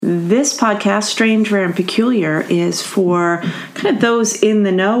This podcast, Strange, Rare, and Peculiar, is for kind of those in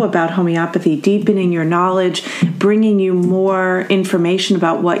the know about homeopathy, deepening your knowledge, bringing you more information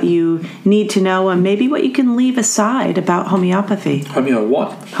about what you need to know, and maybe what you can leave aside about homeopathy. Homeo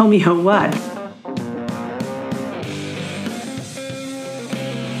what? Homeo what?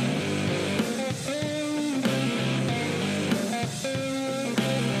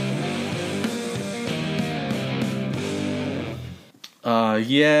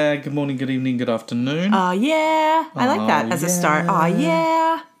 Yeah, good morning, good evening, good afternoon. Yeah. I like that as a start.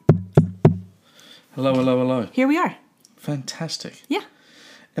 Yeah. Hello, hello, hello. Here we are. Fantastic. Yeah.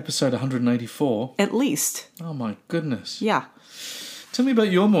 Episode 184. At least. Oh my goodness. Yeah. Tell me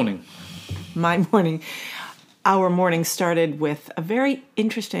about your morning. My morning. Our morning started with a very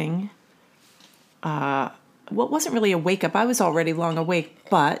interesting, wasn't really a wake up. I was already long awake,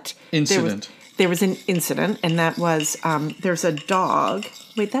 but Incident. There was an incident, and that was there's a dog.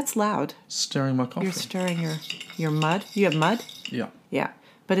 Wait, that's loud. Stirring my coffee. You're stirring your mud. You have mud? Yeah. Yeah,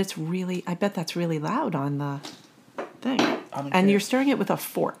 but it's really. I bet that's really loud on the thing. And care. You're stirring it with a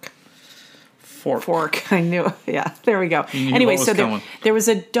fork. Fork. I knew. Yeah, there we go. Anyway, so there was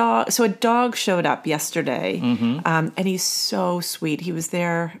a dog. So a dog showed up yesterday, and he's so sweet. He was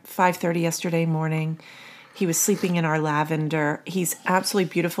there 5:30 yesterday morning. He was sleeping in our lavender. He's absolutely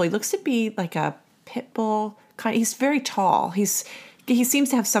beautiful. He looks to be like a pit bull. He's very tall. He seems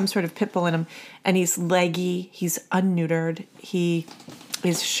to have some sort of pit bull in him, and he's leggy. He's unneutered. He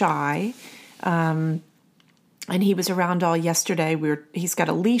is shy, and he was around all yesterday. He's got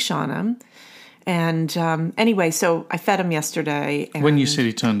a leash on him, and anyway, so I fed him yesterday. And when you said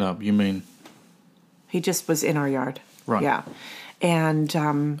he turned up, you mean he just was in our yard, right? Yeah, and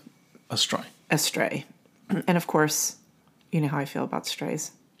a stray. And of course, you know how I feel about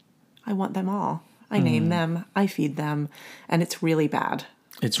strays. I want them all. I name them. I feed them. And it's really bad.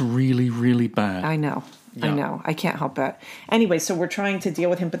 It's really, really bad. I know. Yeah. I know. I can't help it. Anyway, so we're trying to deal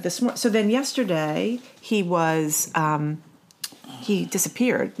with him. But so then yesterday, he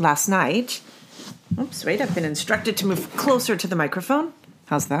disappeared last night. Oops, wait. I've been instructed to move closer to the microphone.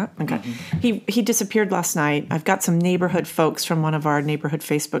 How's that? Okay. Mm-hmm. He disappeared last night. I've got some neighborhood folks from one of our neighborhood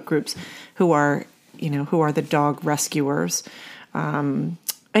Facebook groups who are the dog rescuers.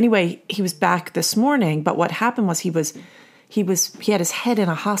 Anyway, he was back this morning, but what happened was he had his head in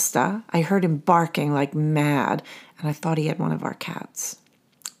a hosta. I heard him barking like mad, and I thought he had one of our cats.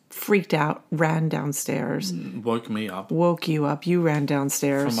 Freaked out, ran downstairs. Woke me up. Woke you up. You ran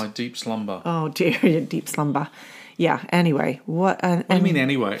downstairs. From my deep slumber. Oh, dear, your deep slumber. Yeah, anyway. What do you mean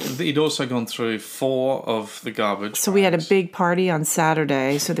anyway? He'd also gone through 4 of the garbage. So we had a big party on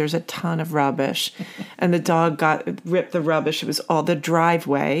Saturday, so there's a ton of rubbish. And the dog ripped the rubbish. It was all the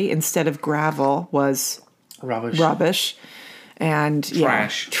driveway, instead of gravel, was rubbish. And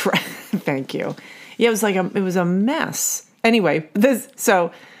trash. Yeah, thank you. Yeah, it was a mess. Anyway,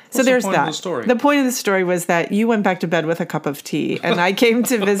 So there's that. The point of the story was that you went back to bed with a cup of tea, and I came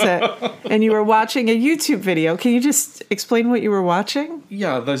to visit, and you were watching a YouTube video. Can you just explain what you were watching?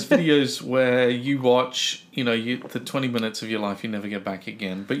 Yeah, those videos where you watch, the 20 minutes of your life you never get back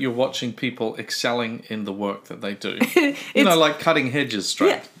again, but you're watching people excelling in the work that they do. Like cutting hedges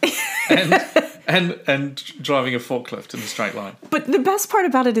straight. Yeah. and driving a forklift in a straight line. But the best part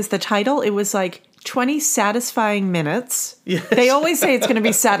about it is the title. It was like 20 satisfying minutes. Yes. They always say it's going to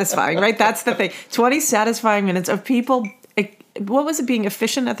be satisfying, right? That's the thing. 20 satisfying minutes of people, what was it, being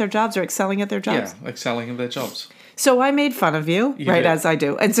efficient at their jobs or excelling at their jobs? Yeah, excelling at their jobs. So I made fun of you right, as I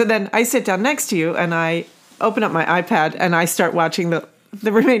do. And so then I sit down next to you and I open up my iPad and I start watching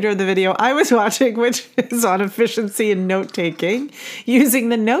the remainder of the video I was watching, which is on efficiency and note-taking, using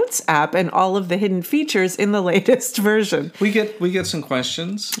the Notes app and all of the hidden features in the latest version. We get some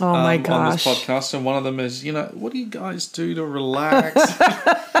questions my gosh. on this podcast, and one of them is, what do you guys do to relax?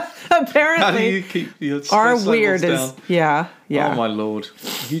 Apparently, how do you keep your stress our levels weird down? Is yeah. Oh my Lord,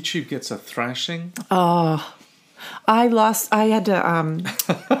 YouTube gets a thrashing. Oh, I had to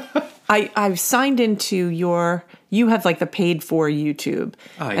I signed into you have like the paid for YouTube.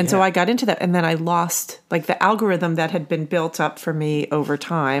 So I got into that, and then I lost like the algorithm that had been built up for me over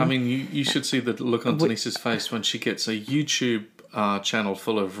time. I mean, you should see the look on Denise's face when she gets a YouTube channel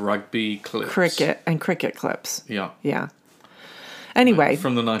full of rugby clips. Cricket clips. Yeah. Yeah. Anyway.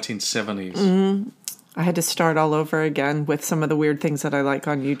 From the 1970s. Mm-hmm. I had to start all over again with some of the weird things that I like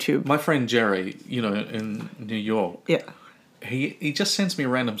on YouTube. My friend Jerry, in New York. Yeah. He just sends me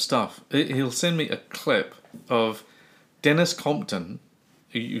random stuff. He'll send me a clip of Dennis Compton.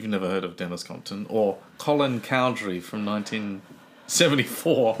 You've never heard of Dennis Compton, or Colin Cowdrey from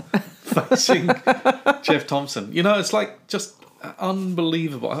 1974 facing Jeff Thompson. It's like just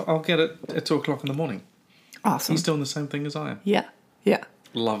unbelievable. I'll get it at 2 o'clock in the morning. Awesome. He's doing the same thing as I am. Yeah. Yeah.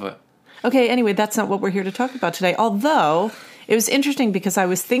 Love it. Okay, anyway, that's not what we're here to talk about today. Although, it was interesting because I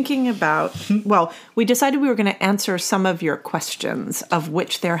was thinking about, well, we decided we were going to answer some of your questions, of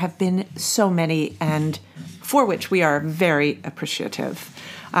which there have been so many, and for which we are very appreciative.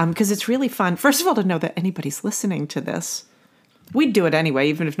 Because it's really fun, first of all, to know that anybody's listening to this. We'd do it anyway,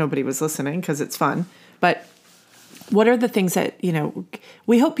 even if nobody was listening, because it's fun. But what are the things that,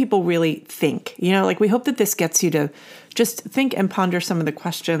 we hope people really think, like we hope that this gets you to just think and ponder some of the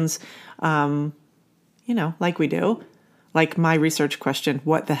questions, like we do. Like my research question,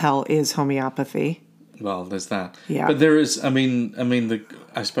 what the hell is homeopathy? Well, there's that. Yeah. But there is,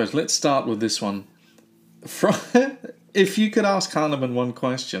 I suppose, let's start with this one. If you could ask Hahnemann one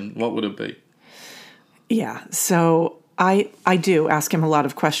question, what would it be? Yeah, so I do ask him a lot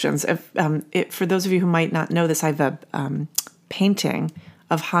of questions. For those of you who might not know this, I have a painting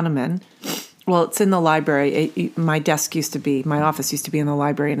of Hahnemann. Well, it's in the library. My office used to be in the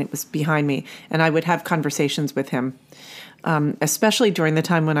library, and it was behind me. And I would have conversations with him, especially during the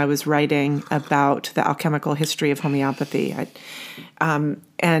time when I was writing about the alchemical history of homeopathy.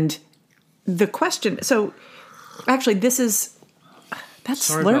 And the question, so actually that's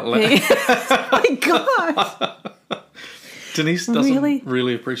slurping. Oh my God. Denise doesn't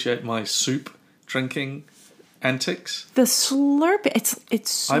really appreciate my soup drinking antics. The slurp, it's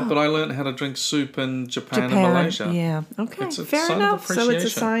so... But I learned how to drink soup in Japan and Malaysia. Yeah, okay, it's a fair sign enough. Of so it's a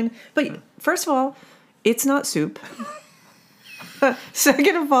sign. But first of all, it's not soup.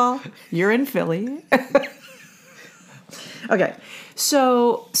 Second of all, you're in Philly. Okay,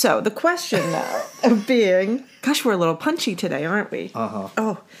 so the question now of being... Gosh, we're a little punchy today, aren't we?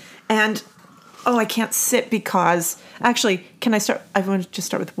 Uh-huh. I can't sit because... Actually, can I start? I want to just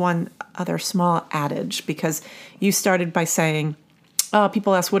start with one other small adage, because you started by saying,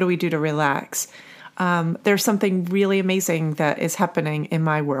 people ask, what do we do to relax? There's something really amazing that is happening in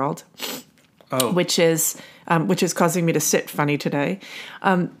my world, which is causing me to sit funny today.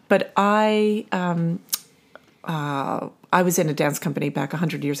 But I was in a dance company back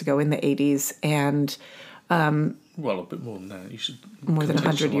 100 years ago in the 80s, and... well, a bit more than that. You should... More than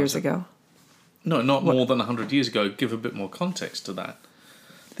 100 years ago. No, not more than 100 years ago. Give a bit more context to that.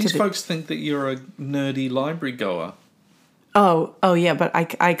 These folks think that you're a nerdy library goer. Oh yeah, but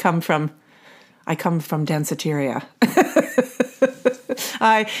I come from Danceteria.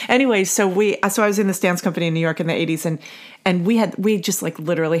 So I was in this dance company in New York in the 80s, and we just like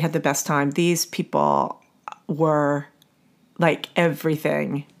literally had the best time. These people were like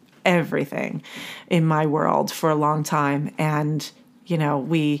everything in my world for a long time, and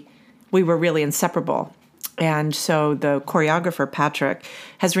we were really inseparable. And so the choreographer, Patrick,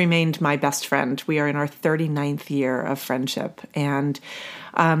 has remained my best friend. We are in our 39th year of friendship. And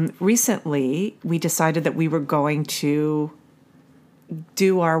recently, we decided that we were going to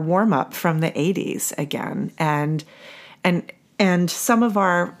do our warm-up from the 80s again. And some of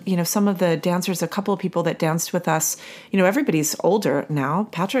our, some of the dancers, a couple of people that danced with us, everybody's older now.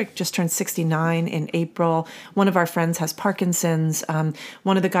 Patrick just turned 69 in April. One of our friends has Parkinson's.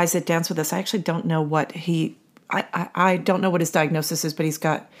 One of the guys that danced with us, I actually don't know what I don't know what his diagnosis is, but he's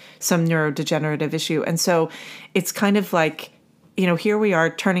got some neurodegenerative issue. And so it's kind of like, here we are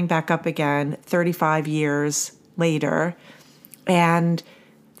turning back up again 35 years later. And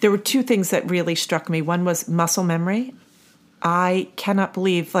there were two things that really struck me. One was muscle memory. I cannot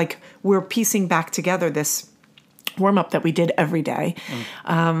believe, we're piecing back together this warm-up that we did every day.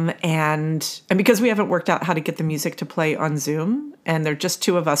 And because we haven't worked out how to get the music to play on Zoom, and they're just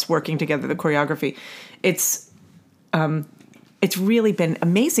two of us working together, the choreography, it's really been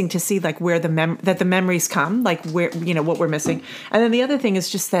amazing to see, where that the memories come, where, what we're missing. And then the other thing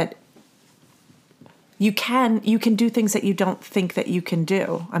is just that you can do things that you don't think that you can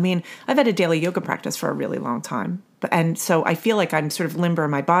do. I mean, I've had a daily yoga practice for a really long time. And so I feel like I'm sort of limber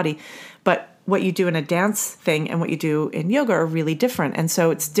in my body. But what you do in a dance thing and what you do in yoga are really different. And so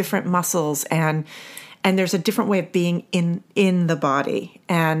it's different muscles, and there's a different way of being in the body.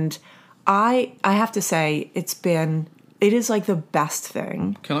 And I have to say, it is like the best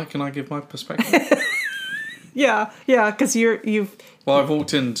thing. Can I give my perspective? Yeah, because you've... Well, I've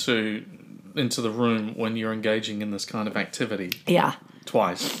walked into the room when you're engaging in this kind of activity. Yeah.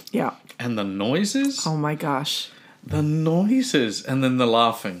 Twice. Yeah. And the noises. Oh my gosh. The noises and then the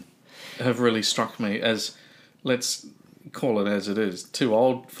laughing have really struck me as, let's call it as it is, two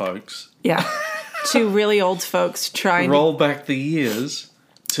old folks. Yeah. Two really old folks trying roll back the years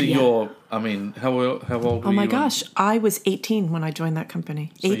to your, how old were you? Oh my gosh. I was 18 when I joined that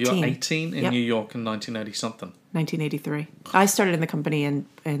company. So you're 18 in New York in 1980 something. 1983. I started in the company in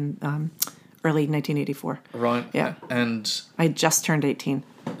early 1984. Right. Yeah. And I just turned 18.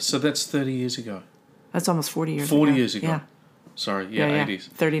 So that's 30 years ago. That's almost 40 years ago. 40 years ago. Yeah. Sorry, yeah, 80s.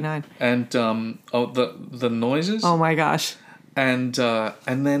 39. And the noises. Oh my gosh. And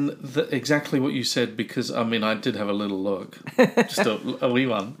then exactly what you said, because I did have a little look, just a wee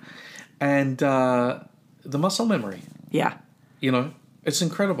one, and the muscle memory. Yeah. It's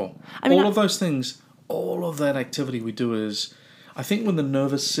incredible. All of those things, all of that activity we do is, I think when the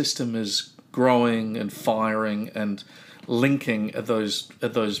nervous system is growing and firing and linking at those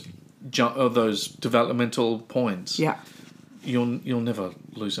developmental points. Yeah. You'll never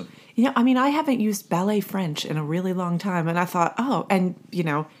lose them. I haven't used ballet French in a really long time, and I thought,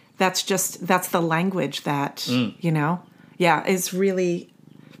 that's the language that,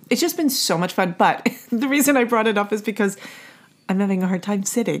 it's just been so much fun. But the reason I brought it up is because I'm having a hard time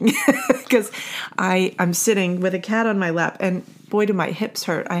sitting, because I'm sitting with a cat on my lap, and boy, do my hips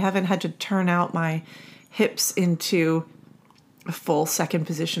hurt. I haven't had to turn out my hips into a full second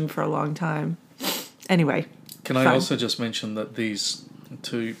position for a long time. Anyway. Can I also just mention that these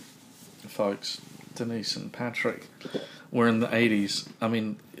two folks, Denise and Patrick, were in the 80s.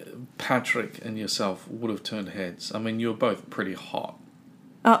 Patrick and yourself would have turned heads. You're both pretty hot.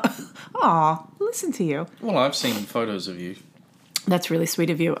 Listen to you. Well, I've seen photos of you. That's really sweet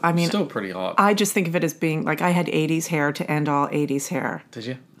of you. Still pretty hot. I just think of it as being like I had 80s hair to end all 80s hair. Did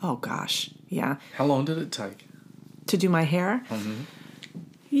you? Oh, gosh. Yeah. How long did it take? To do my hair? Mm-hmm.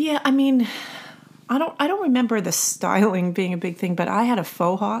 Yeah, I don't remember the styling being a big thing, but I had a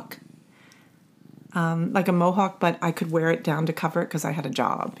faux hawk, like a mohawk, but I could wear it down to cover it because I had a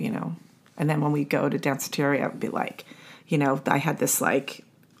job, And then when we go to Materia, it would be like, I had this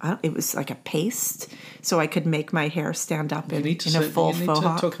it was like a paste, so I could make my hair stand up in a full faux hawk. You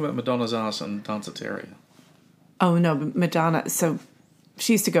need to talk about Madonna's ass and Danceteria. Oh, no, Madonna. So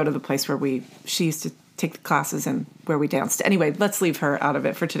she used to go to the place where she used to take the classes and where we danced. Anyway, let's leave her out of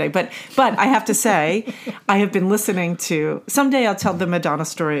it for today. But I have to say, I have been listening to. Someday I'll tell the Madonna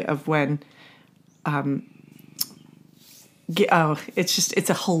story of when. It's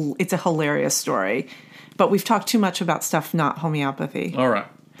a hilarious story, but we've talked too much about stuff not homeopathy. All right.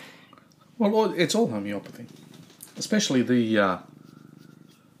 Well, it's all homeopathy, especially the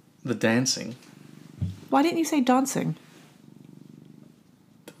dancing. Why didn't you say dancing?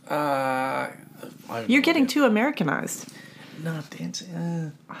 You're getting too Americanized. No,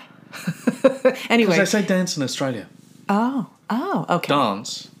 dancing. Anyway. Because I say dance in Australia. Oh, okay.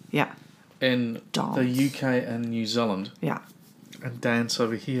 Dance. Yeah. In the UK and New Zealand. Yeah. And dance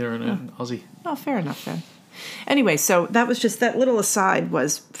over here in Aussie. Oh, fair enough then. Anyway, so that was just, that little aside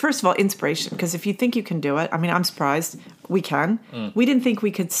was, first of all, inspiration. Because if you think you can do it, I'm surprised we can. Mm. We didn't think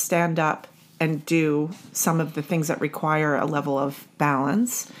we could stand up and do some of the things that require a level of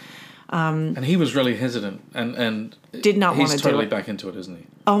balance. And he was really hesitant and did not want to do it. He's totally back into it, isn't he?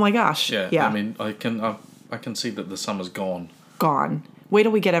 Oh my gosh. Yeah. I can see that the summer's gone. Wait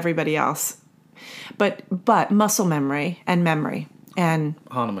till we get everybody else. But muscle memory and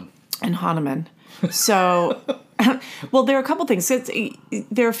Hahnemann. So, well, there are a couple things.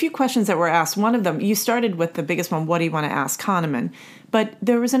 There are a few questions that were asked. One of them, you started with the biggest one, what do you want to ask Hahnemann? But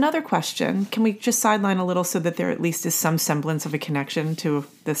there was another question. Can we just sideline a little so that there at least is some semblance of a connection to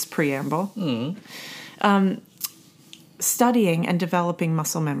this preamble? Mm. Studying and developing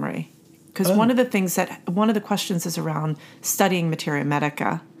muscle memory. Because one of the questions is around studying Materia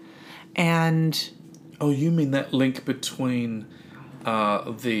Medica. And... Oh, you mean that link between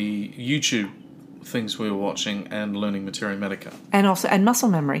the YouTube things we were watching and learning Materia Medica. And muscle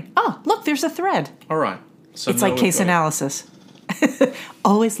memory. Oh, look, there's a thread. All right. So it's like case analysis.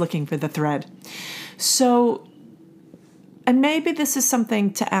 Always looking for the thread. So, and maybe this is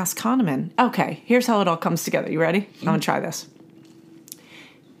something to ask Hahnemann. Okay, here's how it all comes together. You ready? I'm going to try this.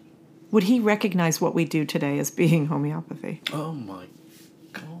 Would he recognize what we do today as being homeopathy? Oh, my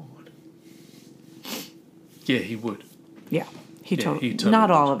God. Yeah, he would. Yeah, he totally not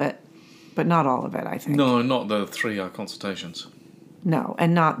would. All of it. But not all of it, I think. No, not the 3 consultations. No,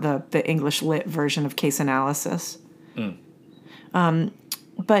 and not the English lit version of case analysis. Mm.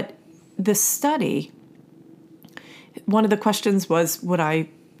 But the study, one of the questions was, would I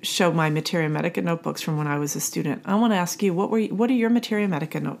show my Materia Medica notebooks from when I was a student? I want to ask you, what do your Materia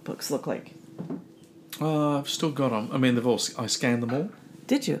Medica notebooks look like? I've still got them. I scanned them all.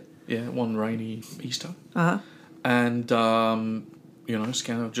 Did you? Yeah, one rainy Easter. Uh-huh. And...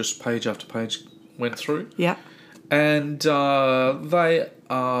 scan just page after page went through. Yeah. And they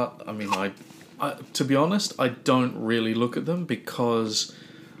are, to be honest, I don't really look at them because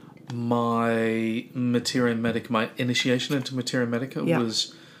my Materia Medica, my initiation into Materia Medica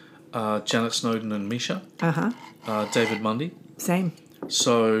was Janet Snowden and Misha. David Mundy. Same.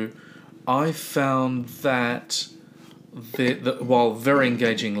 So I found that while very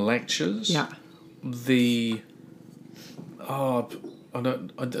engaging lectures, this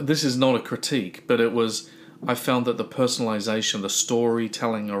is not a critique, but I found that the personalization, the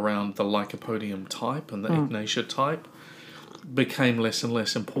storytelling around the Lycopodium type and the Ignatia type became less and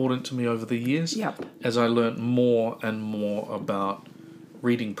less important to me over the years as I learnt more and more about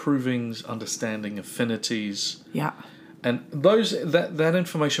reading provings, understanding affinities. Yeah. And that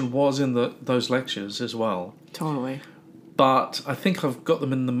information was in those lectures as well. Totally. But I think I've got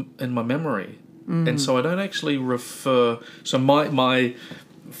them in my memory. And so I don't actually refer... So my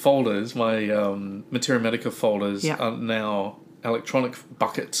folders, my Materia Medica folders are now electronic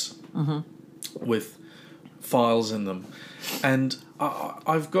buckets with files in them. And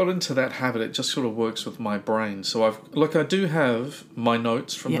I've got into that habit. It just sort of works with my brain. So I do have my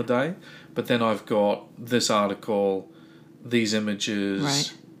notes from the day, but then I've got this article, these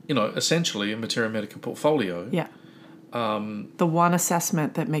images, essentially a Materia Medica portfolio. Yeah. The one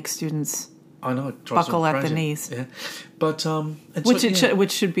assessment that makes students buckle at the knees. Yeah. But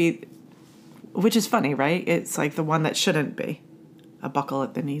which is funny, right? It's like the one that shouldn't be a buckle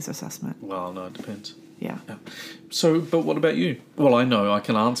at the knees assessment. Well, no, it depends. Yeah. So, but what about you? Well, I know I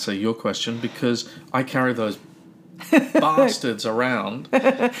can answer your question because I carry those bastards around.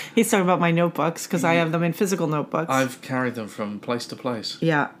 He's talking about my notebooks because I have them in physical notebooks. I've carried them from place to place.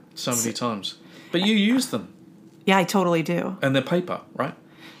 Yeah. So many times. But you use them. Yeah, I totally do. And they're paper, right?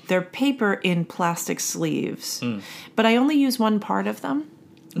 They're paper in plastic sleeves. But I only use one part of them.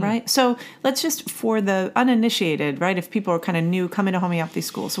 Right? So let's just, for the uninitiated, right, if people are kind of new coming to homeopathy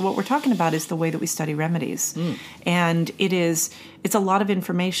school. So what we're talking about is the way that we study remedies. And it's a lot of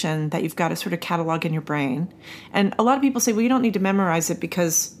information that you've got to sort of catalog in your brain. And a lot of people say, well, you don't need to memorize it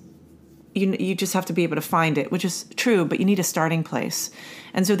because you just have to be able to find it, which is true, but you need a starting place.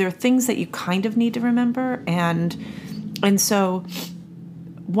 And so there are things that you kind of need to remember. And so...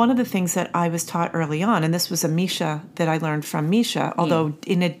 One of the things that I was taught early on, and this was a Misha that I learned from Misha, although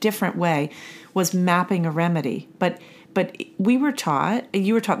in a different way, was mapping a remedy. But you were taught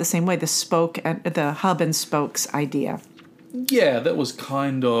the same way, the hub and spokes idea. Yeah, that was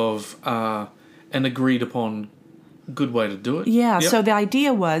kind of an agreed upon good way to do it. Yeah, so the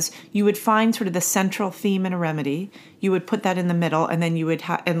idea was you would find sort of the central theme in a remedy, you would put that in the middle, and then you would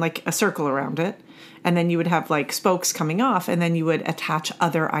and like a circle around it. And then you would have like spokes coming off, and then you would attach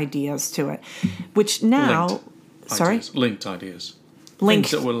other ideas to it, which now... Linked ideas. Linked.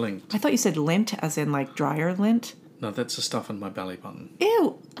 Things that were linked. I thought you said lint as in like dryer lint. No, that's the stuff in my belly button.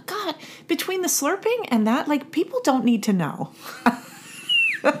 Ew. God. Between the slurping and that, like, people don't need to know.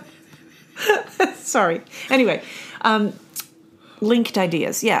 Sorry. Anyway, linked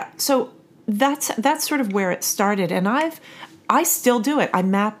ideas. Yeah. So that's sort of where it started. And I still do it. I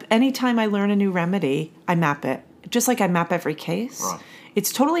map, anytime I learn a new remedy, I map it. Just like I map every case. Right.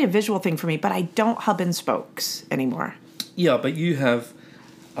 It's totally a visual thing for me, but I don't hub and spokes anymore. Yeah, but you have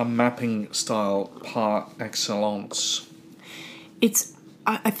a mapping style par excellence.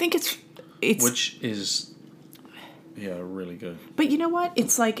 I think it's... Which is, really good. But you know what?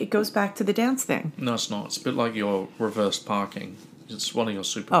 It's like, it goes back to the dance thing. No, it's not. It's a bit like your reverse parking. It's one of your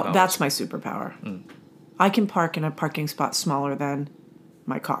superpowers. Oh, that's my superpower. I can park in a parking spot smaller than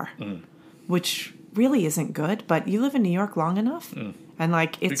my car, which really isn't good, but you live in New York long enough, and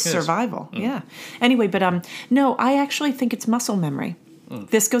like it's survival. Yeah. Anyway, but no, I actually think it's muscle memory.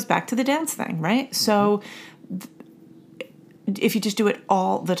 This goes back to the dance thing, right? So if you just do it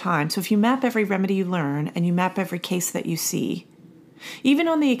all the time, so if you map every remedy you learn and you map every case that you see, even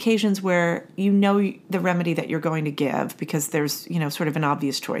on the occasions where you know the remedy that you're going to give because there's, sort of an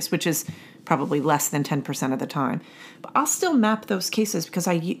obvious choice, which is probably less than 10% of the time. But I'll still map those cases because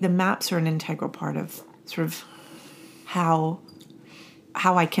the maps are an integral part of sort of how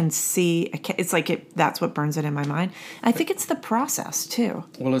I can see. It's like that's what burns it in my mind. I think it's the process too.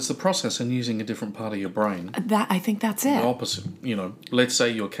 Well, it's the process and using a different part of your brain. I think that's it. The opposite. Let's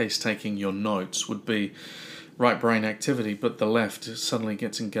say your case taking your notes would be right brain activity, but the left suddenly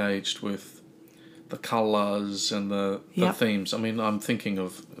gets engaged with the colours and the themes. I mean, I'm thinking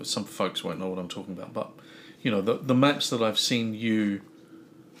of, some folks won't know what I'm talking about, but, the maps that I've seen you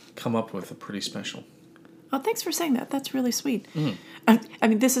come up with are pretty special. Oh, thanks for saying that. That's really sweet. I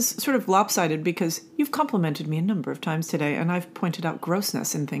mean, this is sort of lopsided because you've complimented me a number of times today, and I've pointed out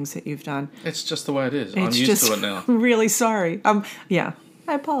grossness in things that you've done. It's just the way it is. I'm used to it now. I'm really sorry. Yeah.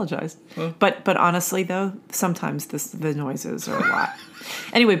 I apologize. Well, but honestly, though, sometimes the noises are a lot.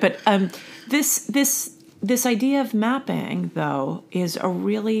 Anyway, but this idea of mapping, though, is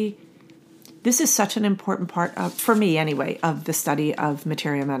this is such an important part of, for me anyway, of the study of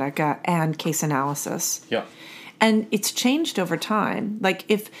Materia Medica and case analysis. Yeah. And it's changed over time. Like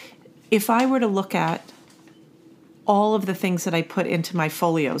if I were to look at all of the things that I put into my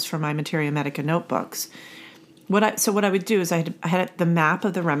folios for my Materia Medica notebooks, what I would do is I had the map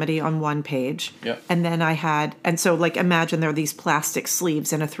of the remedy on one page. Yep. And then imagine there are these plastic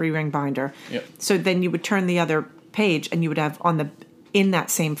sleeves in a 3-ring binder. Yep. So then you would turn the other page and you would have in that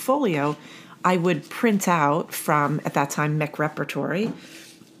same folio, I would print out from, at that time, Mick Repertory,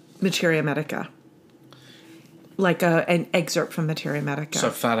 Materia Medica. Like an excerpt from Materia Medica. So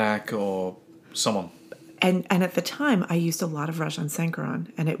Fadak or someone. And at the time, I used a lot of Rajan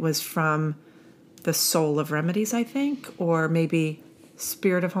Sankaran, and it was from The Soul of Remedies, I think, or maybe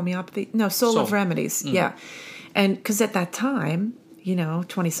Spirit of Homeopathy. No, Soul of Remedies, yeah. And because at that time,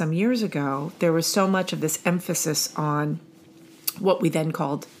 20-some years ago, there was so much of this emphasis on what we then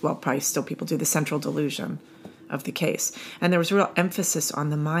called, well, probably still people do, the central delusion of the case. And there was real emphasis on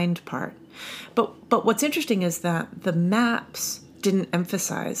the mind part. But what's interesting is that the maps didn't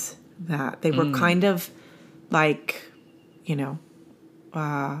emphasize that. They were kind of like,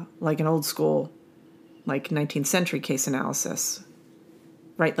 like an old school, like 19th century case analysis,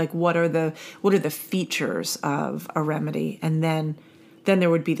 right? Like what are the features of a remedy? And then there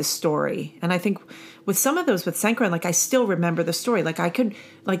would be the story. And I think with some of those with Sankaran, like I still remember the story. Like I could,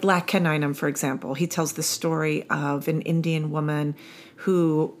 like Lakaninam, for example, he tells the story of an Indian woman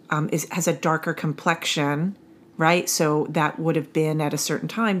who has a darker complexion, right? So that would have been at a certain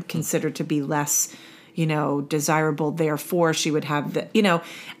time considered to be less, desirable. Therefore, she would have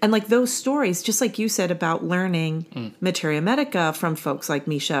and like those stories, just like you said about learning Materia Medica from folks like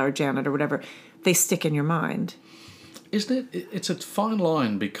Misha or Janet or whatever, they stick in your mind. Isn't it? It's a fine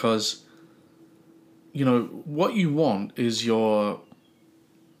line because, what you want is your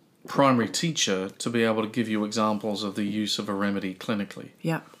primary teacher to be able to give you examples of the use of a remedy clinically.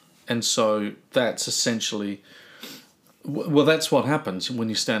 Yeah. And so that's essentially, well, that's what happens when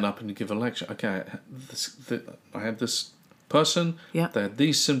you stand up and you give a lecture. Okay, I had this person, yeah. They had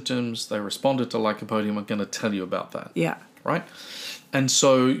these symptoms, they responded to lycopodium, I'm going to tell you about that. Yeah. Right? And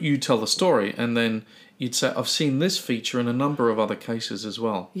so you tell the story, and then you'd say, I've seen this feature in a number of other cases as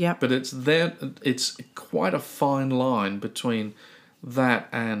well. Yeah. But it's quite a fine line between that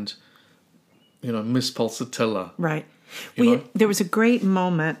and, Miss Pulsatilla. Right. There was a great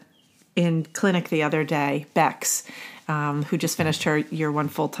moment in clinic the other day, Bex, who just finished her year 1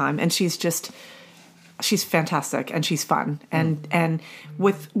 full-time, and she's fantastic and she's fun. And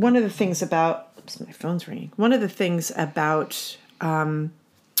with one of the things about, my phone's ringing. One of the things about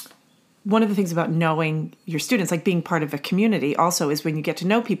knowing your students, like being part of a community also, is when you get to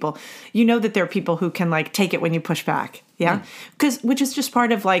know people, that there are people who can like take it when you push back. Yeah. Which is just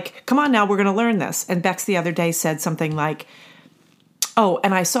part of like, come on now, we're going to learn this. And Bex the other day said something like, oh,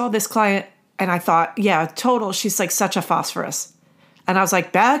 and I saw this client and I thought, yeah, total. She's like such a phosphorus. And I was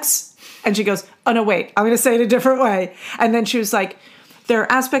like, Bex? And she goes, oh no, wait, I'm going to say it a different way. And then she was like, there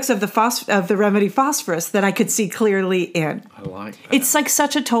are aspects of the remedy phosphorus that I could see clearly in. I like that. It's like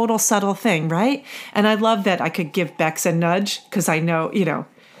such a total subtle thing, right? And I love that I could give Bex a nudge because I know,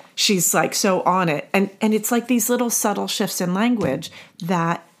 she's like so on it. And it's like these little subtle shifts in language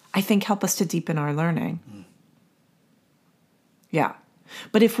that I think help us to deepen our learning. Yeah.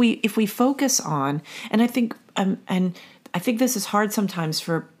 But if we focus on, and I think this is hard sometimes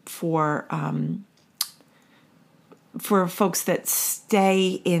for folks that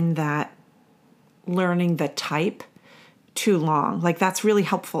stay in that learning the type too long. Like that's really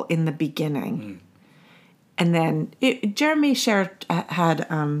helpful in the beginning. And then Jeremy Sher had,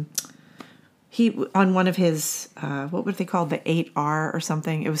 he on one of his, what would they call the 8R or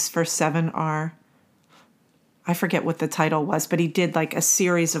something? It was for 7R. I forget what the title was, but he did like a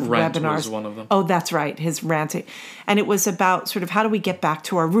series of Rant webinars. Was one of them. Oh, that's right, his ranting. And it was about sort of how do we get back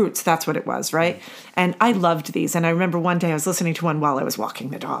to our roots? That's what it was, right? And I loved these. And I remember one day I was listening to one while I was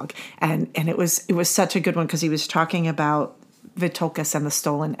walking the dog. And it was such a good one because he was talking about Vithoulkas and the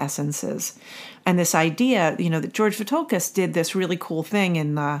stolen essences. And this idea, that George Vithoulkas did this really cool thing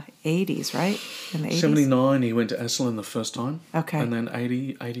in the 80s, right? In the 80s? 79, he went to Esalen the first time. Okay. And then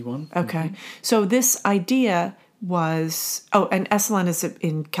 80, 81. Okay. Mm-hmm. So this idea was, and Esalen is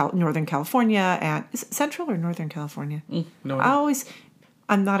in Northern California, and is it Central or Northern California? No idea.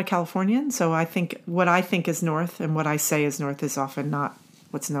 I'm not a Californian, so I think what I think is north and what I say is north is often not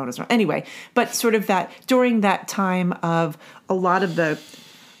what's known as anyway. But sort of that during that time of a lot of the,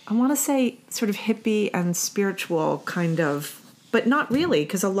 I want to say sort of hippie and spiritual kind of, but not really,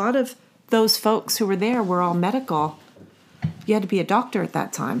 because a lot of those folks who were there were all medical. You had to be a doctor at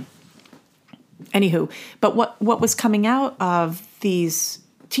that time. Anywho, but what was coming out of these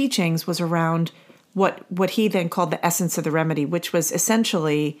teachings was around what he then called the essence of the remedy, which was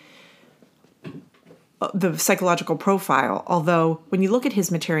essentially the psychological profile. Although when you look at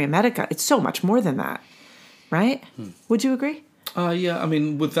his Materia Medica, it's so much more than that, right? Would you agree? Yeah, I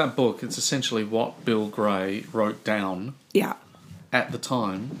mean, with that book, it's essentially what Bill Gray wrote down at the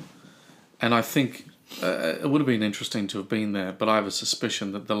time. And I think it would have been interesting to have been there, but I have a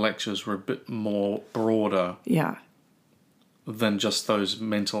suspicion that the lectures were a bit more broader than just those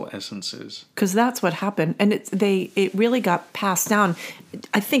mental essences. Because that's what happened. And it really got passed down.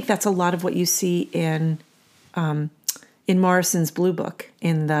 I think that's a lot of what you see in Morrison's Blue Book.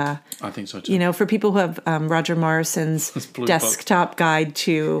 I think so too. For people who have Roger Morrison's desktop guide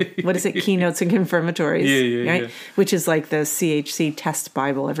to, what is it, Keynotes and Confirmatories, right? Which is like the CHC test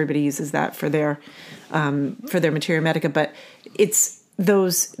Bible. Everybody uses that for their Materia Medica. But it's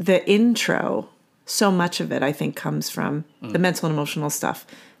the intro, so much of it, I think, comes from the mental and emotional stuff.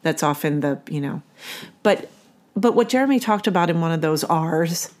 That's often But what Jeremy talked about in one of those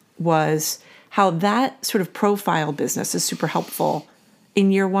R's was how that sort of profile business is super helpful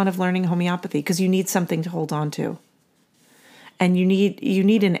in year one of learning homeopathy, because you need something to hold on to. And you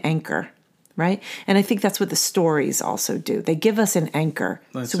need an anchor, right? And I think that's what the stories also do. They give us an anchor.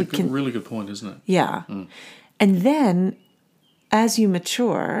 That's a really good point, isn't it? Yeah. And then as you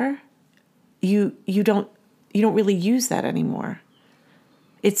mature, you don't really use that anymore.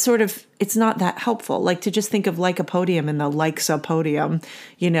 It's not that helpful. Like to just think of lycopodium and the lyxopodium,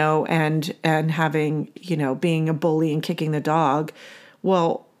 and having, being a bully and kicking the dog.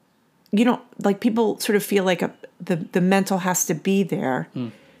 Well, people sort of feel like the mental has to be there.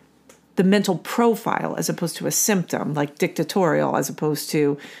 The mental profile as opposed to a symptom, like dictatorial as opposed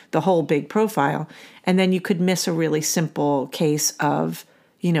to the whole big profile. And then you could miss a really simple case of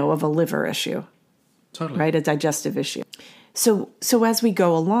a liver issue. Totally. Right? A digestive issue. So as we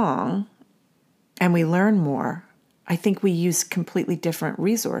go along and we learn more, I think we use completely different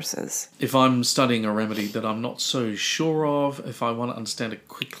resources. If I'm studying a remedy that I'm not so sure of, if I want to understand it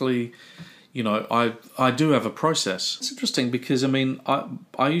quickly, I do have a process. It's interesting because,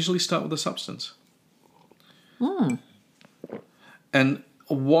 I usually start with a substance. And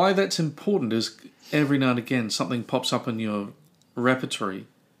why that's important is every now and again something pops up in your repertory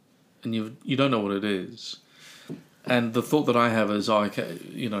and you don't know what it is. And the thought that I have is,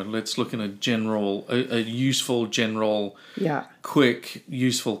 let's look in a useful, general, quick,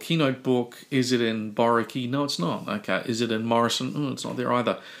 useful keynote book. Is it in Boricki? No, it's not. Okay. Is it in Morrison? It's not there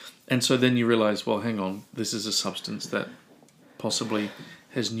either. And so then you realize, well, hang on, this is a substance that possibly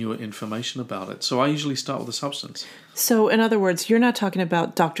has newer information about it. So I usually start with a substance. So in other words, you're not talking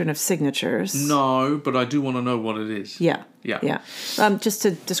about doctrine of signatures. No, but I do want to know what it is. Yeah. Just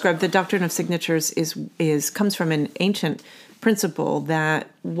to describe, the doctrine of signatures comes from an ancient principle that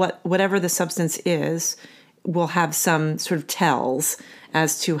whatever the substance is will have some sort of tells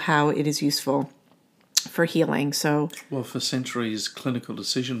as to how it is useful for healing. So, well, for centuries, clinical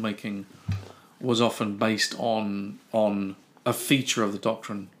decision making was often based on a feature of the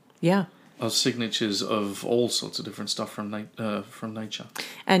doctrine. Yeah. Of signatures of all sorts of different stuff from nature.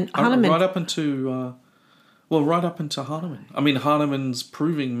 And Hahnemann, right up into Hahnemann. I mean, Hahnemann's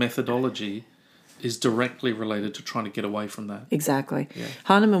proving methodology is directly related to trying to get away from that. Exactly. Yeah.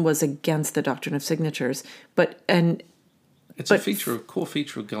 Hahnemann was against the doctrine of signatures, it's a core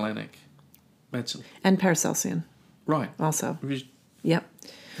feature of Galenic medicine and Paracelsian. Right. Also. Yep.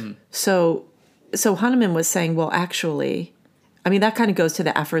 So Hahnemann was saying, well, actually, that kind of goes to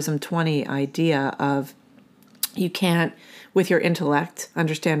the aphorism 20 idea of you can't, with your intellect,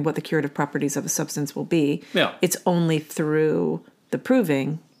 understand what the curative properties of a substance will be. Yeah. It's only through the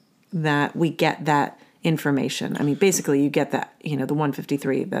proving that we get that information. Basically, you get that, the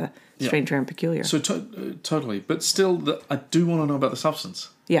 153, the strange, rare, and peculiar. So totally. But still, I do want to know about the substance.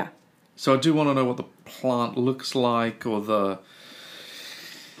 Yeah. So I do want to know what the plant looks like, or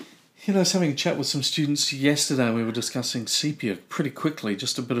I was having a chat with some students yesterday and we were discussing sepia pretty quickly,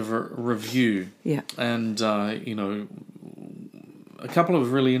 just a bit of a review. Yeah. And, a couple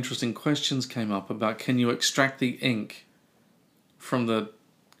of really interesting questions came up about, can you extract the ink from the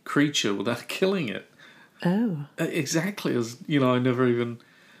creature without killing it? Oh. Exactly. As I never even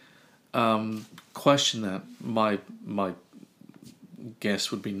questioned that. My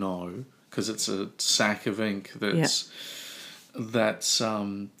guess would be no, because it's a sack of ink that's that's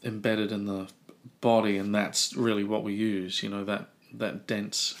embedded in the body, and that's really what we use. That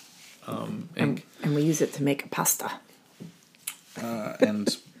dense ink, and we use it to make pasta.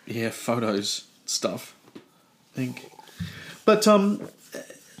 And photos stuff, ink. But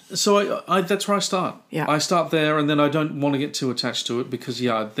so I that's where I start. Yeah. I start there, and then I don't want to get too attached to it because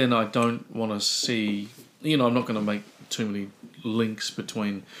then I don't want to see. I'm not going to make too many links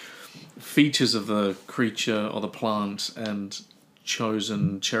between features of the creature or the plant and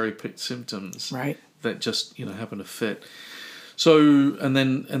chosen cherry-picked symptoms, right? That just happen to fit. So and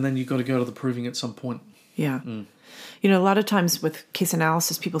then you've got to go to the proving at some point. Yeah. A lot of times with case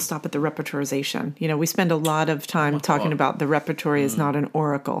analysis, people stop at the repertorization. We spend a lot of time talking about the repertory is not an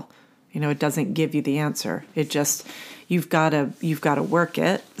oracle. It doesn't give you the answer. It just you've got to work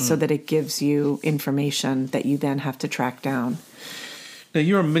it so that it gives you information that you then have to track down. Now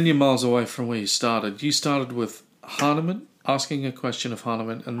you're a million miles away from where you started. You started with Hahnemann, asking a question of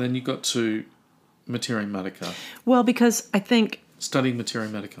Hahnemann, and then you got to Materia Medica. Well, because I think studying Materia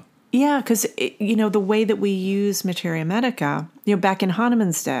Medica. Yeah, because, the way that we use Materia Medica, back in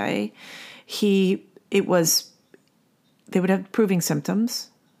Hahnemann's day, they would have proving symptoms,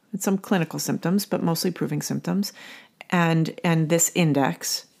 and some clinical symptoms, but mostly proving symptoms, and this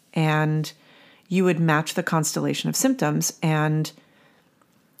index, and you would match the constellation of symptoms. And,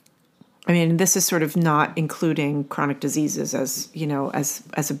 this is sort of not including chronic diseases as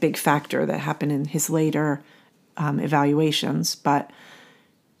a big factor that happened in his later evaluations, but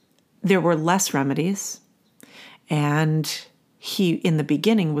there were less remedies, and he, in the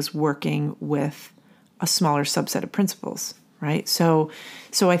beginning, was working with a smaller subset of principles, right? So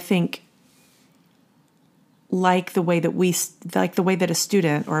I think, like the way that a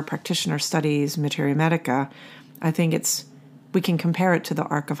student or a practitioner studies Materia Medica, I think we can compare it to the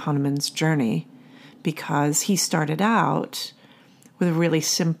arc of Hahnemann's journey, because he started out with a really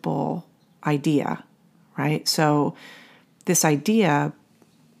simple idea, right? So this idea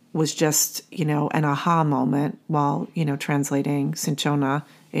was just, an aha moment while, translating Cinchona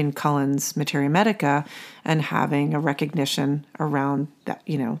in Cullen's Materia Medica and having a recognition around that,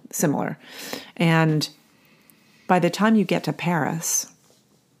 similar. And by the time you get to Paris,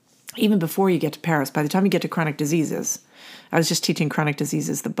 even before you get to Paris, by the time you get to chronic diseases, I was just teaching Chronic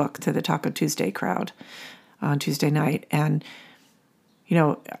Diseases, the book, to the Taco Tuesday crowd on Tuesday night. And,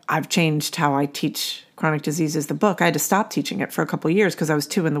 I've changed how I teach Chronic Diseases, the book. I had to stop teaching it for a couple of years because I was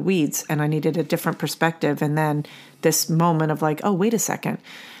too in the weeds and I needed a different perspective. And then this moment of like, oh, wait a second.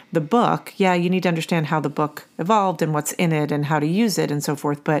 The book, you need to understand how the book evolved and what's in it and how to use it and so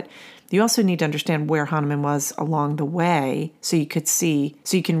forth. But you also need to understand where Hahnemann was along the way so you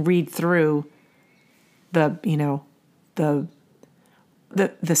can read through the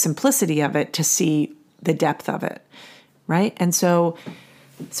simplicity of it to see the depth of it, right? And so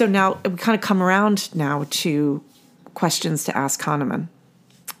now we kind of come around now to questions to ask Hahnemann,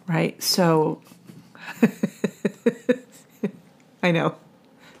 right? So I know,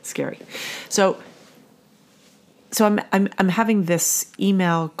 scary. So I'm having this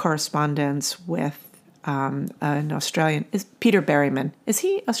email correspondence with an Australian. Is Peter Berryman? Is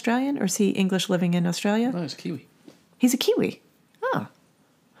he Australian or is he English living in Australia? No, he's Kiwi. He's a Kiwi. Oh,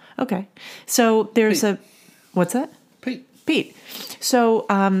 okay. So there's Pete. What's that? Pete. So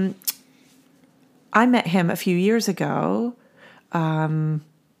I met him a few years ago.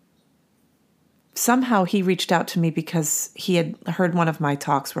 Somehow he reached out to me because he had heard one of my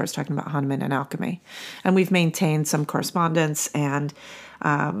talks where I was talking about Hahnemann and alchemy. And we've maintained some correspondence, and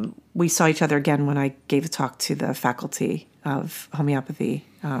we saw each other again when I gave a talk to the faculty of homeopathy,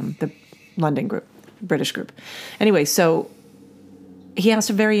 the London group, British group. Anyway, so he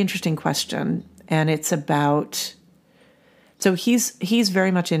asked a very interesting question, and it's about... So he's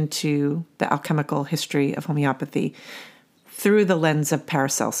very much into the alchemical history of homeopathy through the lens of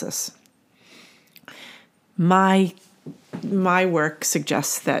Paracelsus. My work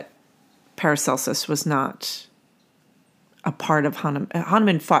suggests that Paracelsus was not a part of Hahnemann.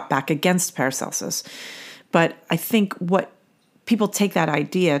 Hahnemann fought back against Paracelsus, but I think what people take that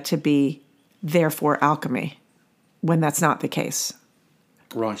idea to be therefore alchemy, when that's not the case.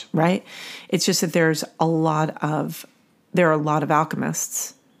 Right. Right? It's just that there are a lot of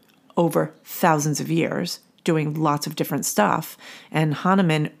alchemists over thousands of years doing lots of different stuff. And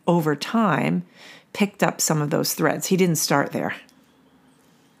Hahnemann, over time, picked up some of those threads. He didn't start there.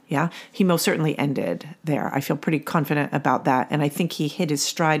 Yeah, he most certainly ended there. I feel pretty confident about that. And I think he hit his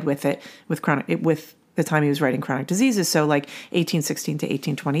stride with it, with the time he was writing Chronic Diseases. So like 1816 to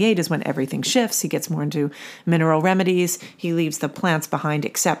 1828 is when everything shifts. He gets more into mineral remedies. He leaves the plants behind,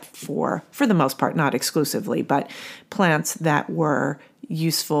 except for the most part, not exclusively, but plants that were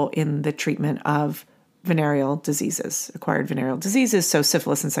useful in the treatment of venereal diseases, acquired venereal diseases, so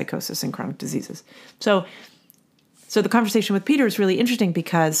syphilis and psychosis and chronic diseases. So the conversation with Peter is really interesting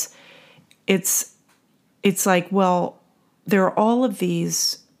because it's like, well, there are all of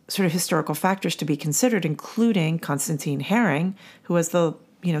these sort of historical factors to be considered, including Constantine Herring, who has the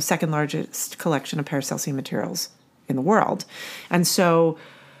second largest collection of Paracelsian materials in the world. And so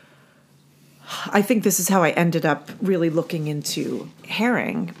I think this is how I ended up really looking into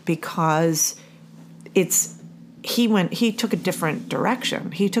Herring, because he took a different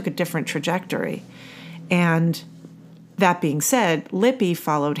direction. He took a different trajectory. And that being said, Lippi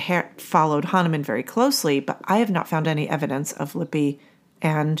followed Hahnemann very closely, but I have not found any evidence of Lippi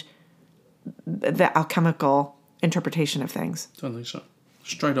and the alchemical interpretation of things. Don't think so.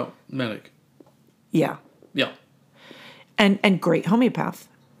 Straight up medic. Yeah. Yeah. And great homeopath.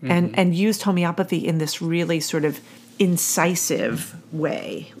 Mm-hmm. And used homeopathy in this really sort of incisive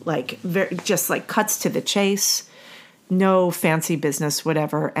way, like just like cuts to the chase, no fancy business,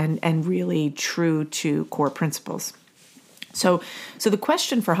 whatever, and really true to core principles. So the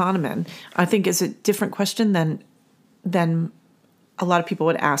question for Hahnemann, I think, is a different question than a lot of people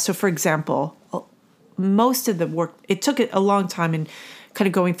would ask. So, for example, most of the work, it took a long time in kind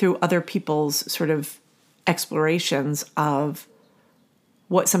of going through other people's sort of explorations of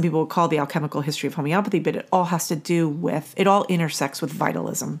what some people would call the alchemical history of homeopathy, but it all intersects with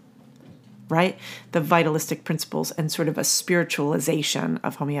vitalism, right? The vitalistic principles and sort of a spiritualization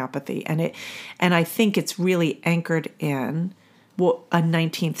of homeopathy. And I think it's really anchored in a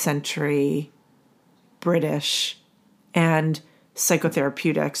 19th century British and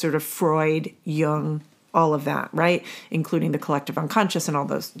psychotherapeutic, sort of Freud, Jung, all of that, right? Including the collective unconscious and all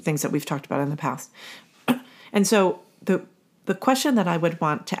those things that we've talked about in the past. And so the question that I would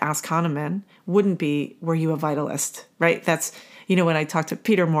want to ask Hahnemann wouldn't be, were you a vitalist, right? That's, when I talked to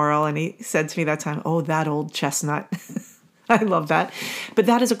Peter Morrill and he said to me that time, oh, that old chestnut. I love that. But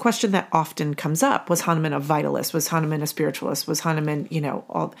that is a question that often comes up. Was Hahnemann a vitalist? Was Hahnemann a spiritualist? Was Hahnemann,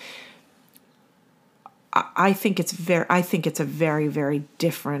 all... I think it's a very, very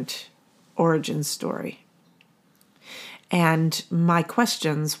different origin story. And my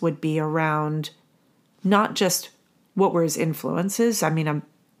questions would be around not just what were his influences. I mean,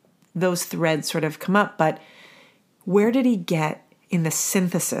 those threads sort of come up, but where did he get in the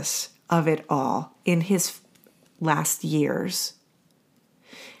synthesis of it all in his last years?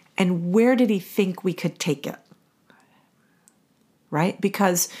 And where did he think we could take it? Right?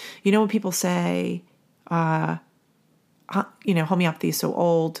 Because, when people say, homeopathy is so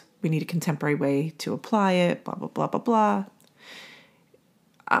old, we need a contemporary way to apply it, blah, blah, blah, blah, blah.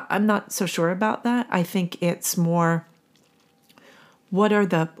 I'm not so sure about that. I think it's more, what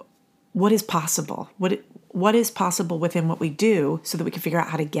is possible? What is possible within what we do so that we can figure out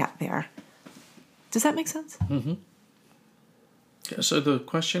how to get there? Does that make sense? Mm-hmm. So the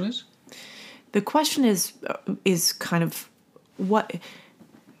question is? The question is kind of what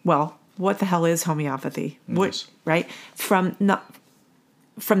the hell is homeopathy? Yes. Right? From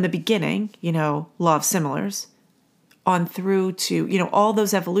the beginning, law of similars, on through to, all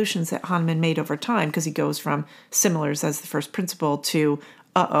those evolutions that Hahnemann made over time, because he goes from similars as the first principle to,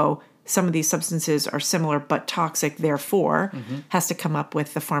 some of these substances are similar but toxic, therefore, has to come up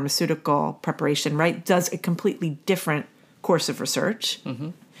with the pharmaceutical preparation, right? Does a completely different course of research,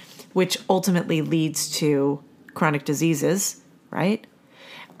 which ultimately leads to chronic diseases, right?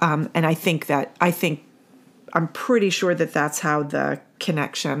 And I'm pretty sure that that's how the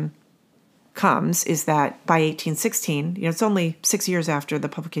connection comes, is that by 1816, it's only 6 years after the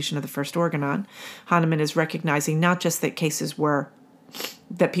publication of the first Organon, Hahnemann is recognizing not just that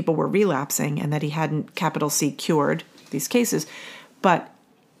that people were relapsing and that he hadn't, capital C, cured these cases, but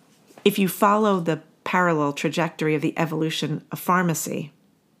if you follow the parallel trajectory of the evolution of pharmacy,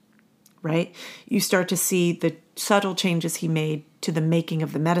 right, you start to see the subtle changes he made to the making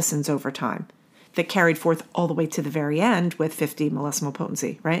of the medicines over time that carried forth all the way to the very end with 50 millesimal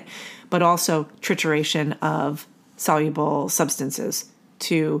potency, right? But also trituration of soluble substances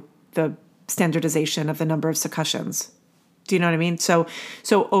to the standardization of the number of succussions. Do you know what I mean? So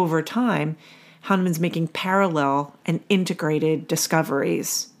over time, Hahnemann's making parallel and integrated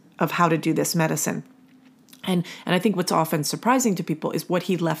discoveries of how to do this medicine. And I think what's often surprising to people is what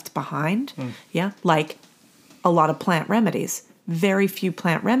he left behind. Yeah, like a lot of plant remedies, very few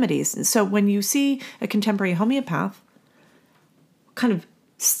plant remedies. And so when you see a contemporary homeopath kind of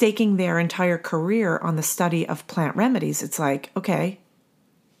staking their entire career on the study of plant remedies. It's like, okay,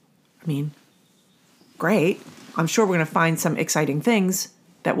 I mean, great. I'm sure we're going to find some exciting things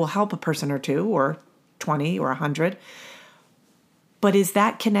that will help a person or two or 20 or 100. But is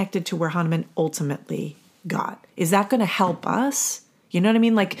that connected to where Hahnemann ultimately got? Is that going to help us? You know what I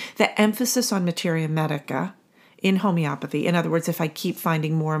mean? Like the emphasis on Materia Medica in homeopathy. In other words, if I keep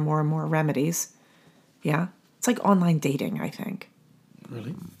finding more and more and more remedies, yeah, it's like online dating, I think.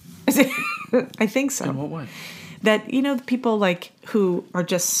 Really? I think so. In what way? That, the people like who are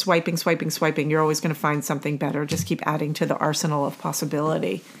just swiping, you're always going to find something better. Just keep adding to the arsenal of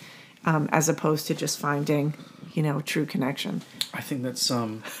possibility, as opposed to just finding, true connection. I think that's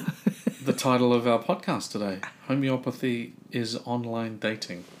the title of our podcast today. Homeopathy is online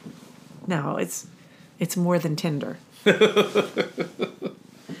dating. No, it's more than Tinder.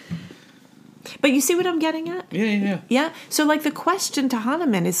 But you see what I'm getting at? Yeah. Yeah? So, like, the question to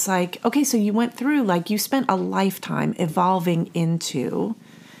Hahnemann is like, okay, so you went through, like, you spent a lifetime evolving into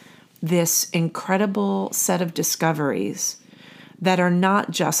this incredible set of discoveries that are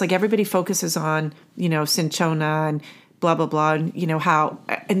not just, like, everybody focuses on, cinchona and blah, blah, blah, and, how,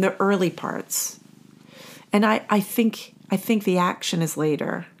 in the early parts. And I think the action is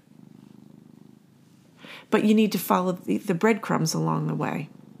later. But you need to follow the breadcrumbs along the way.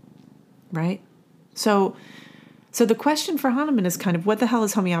 Right? So the question for Hahnemann is kind of what the hell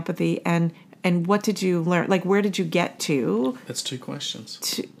is homeopathy and what did you learn? Like, where did you get to? That's two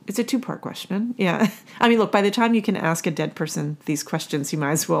questions. It's a two-part question. Yeah. I mean, look, by the time you can ask a dead person these questions, you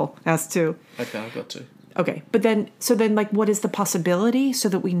might as well ask two. Okay, I've got two. Okay. But then, like, what is the possibility so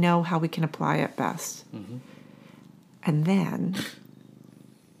that we know how we can apply it best? Mm-hmm. And then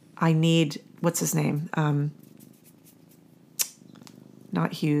I need, what's his name?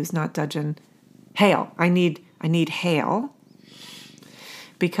 Not Hughes, not Dudgeon. Hale. I need Hale,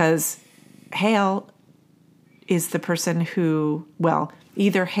 because Hale is the person who, well,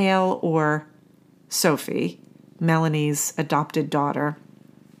 either Hale or Sophie, Melanie's adopted daughter,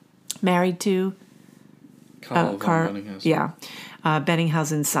 married to Carl von Benninghausen. Yeah,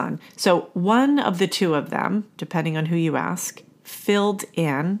 Benninghausen's son. So one of the two of them, depending on who you ask, filled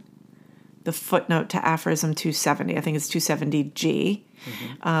in the footnote to aphorism 270. I think it's 270G,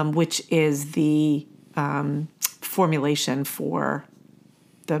 which is the formulation for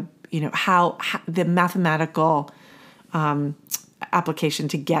the, how the mathematical application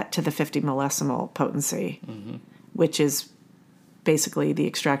to get to the 50 millesimal potency, which is basically the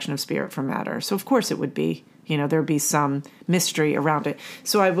extraction of spirit from matter. So of course it would be, there'd be some mystery around it.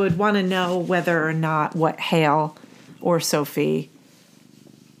 So I would want to know whether or not what Hale or Sophie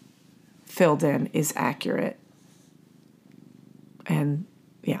filled in is accurate. And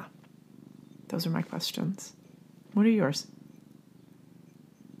yeah, those are my questions. What are yours?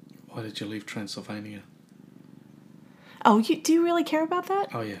 Why did you leave Transylvania? Oh, do you really care about that?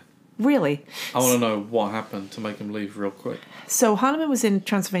 Oh, yeah. Really? I want to know what happened to make him leave real quick. So Hahnemann was in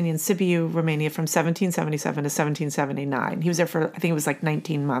Transylvania and Sibiu, Romania from 1777 to 1779. He was there for, I think it was like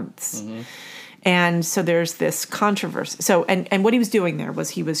 19 months. Mm-hmm. And so there's this controversy. So, and what he was doing there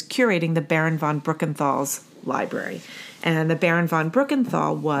was he was curating the Baron von Bruckenthal's library. And the Baron von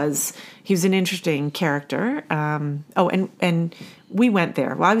Bruckenthal he was an interesting character. And we went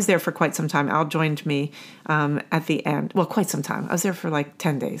there. Well, I was there for quite some time. Al joined me at the end. Well, quite some time. I was there for like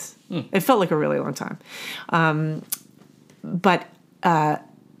 10 days. It felt like a really long time. But the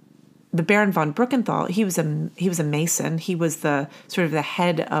Baron von Bruckenthal, he was a Mason. He was the sort of the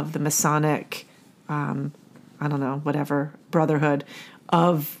head of the Masonic, brotherhood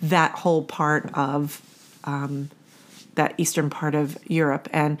of that whole part of that eastern part of Europe.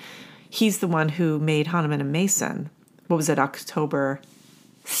 And he's the one who made Hahnemann a Mason. What was it, October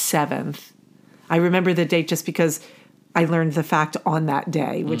 7th? I remember the date just because I learned the fact on that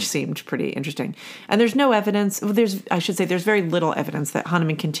day, which seemed pretty interesting. And there's no evidence. Well, there's very little evidence that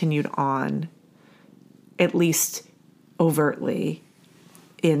Hahnemann continued on, at least overtly,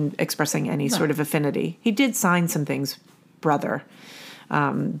 in expressing any sort of affinity. He did sign some things, brother,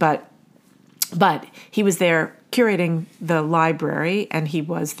 but he was there curating the library, and he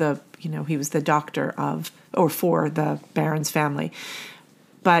was the doctor for the Baron's family.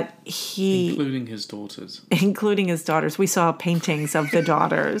 But including his daughters. Including his daughters. We saw paintings of the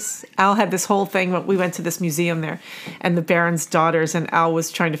daughters. Al had this whole thing. We went to this museum there, and the Baron's daughters, and Al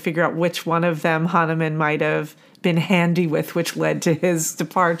was trying to figure out which one of them Hahnemann might have been handy with, which led to his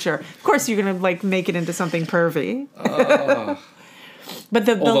departure. Of course, you're going to make it into something pervy. But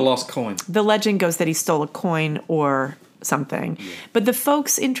the lost coin. The legend goes that he stole a coin or something. Yeah. But the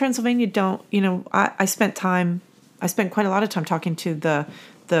folks in Transylvania don't, I spent time I spent quite a lot of time talking to the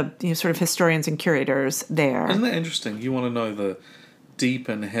sort of historians and curators there. Isn't that interesting? You want to know the deep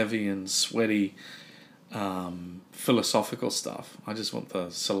and heavy and sweaty philosophical stuff. I just want the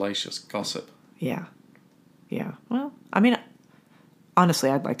salacious gossip. Yeah. Yeah. Well, I mean, honestly,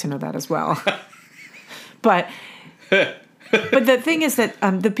 I'd like to know that as well. But the thing is that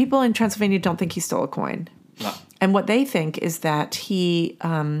the people in Transylvania don't think he stole a coin. No. And what they think is that he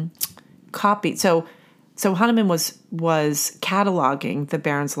copied. So Hahnemann was cataloging the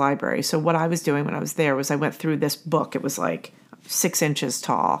Baron's library. So what I was doing when I was there was I went through this book. It was like 6 inches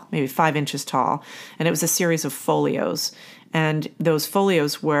tall, maybe 5 inches tall. And it was a series of folios. And those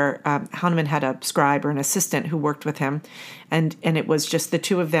folios were, Hahnemann had a scribe or an assistant who worked with him. And it was just the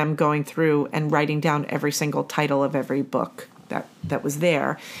two of them going through and writing down every single title of every book that was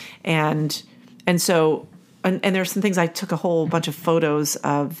there. And so... And there's some things, I took a whole bunch of photos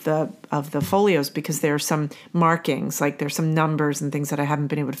of the folios because there are some markings, like there's some numbers and things that I haven't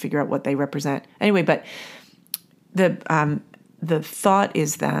been able to figure out what they represent. Anyway, but the thought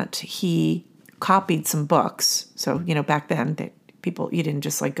is that he copied some books. So, back then, you didn't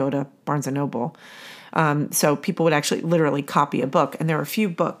just like go to Barnes & Noble. So people would actually literally copy a book. And there are a few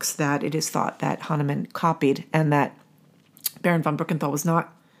books that it is thought that Hahnemann copied and that Baron von Bruckenthal was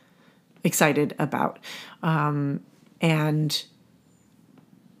not excited about. And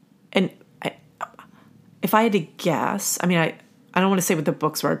if I had to guess, I mean, I don't want to say what the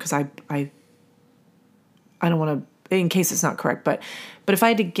books were because I don't want to, in case it's not correct, but if I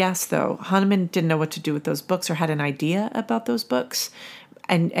had to guess though, Hahnemann didn't know what to do with those books or had an idea about those books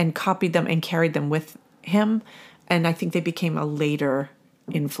and copied them and carried them with him. And I think they became a later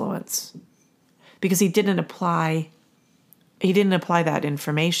influence because he didn't apply that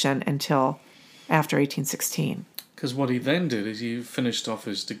information until after 1816. Because what he then did is he finished off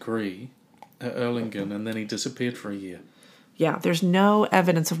his degree at Erlangen and then he disappeared for a year. Yeah, there's no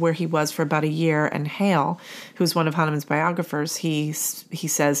evidence of where he was for about a year. And Hale, who's one of Hahnemann's biographers, he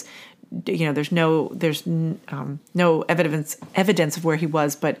says, there's no evidence of where he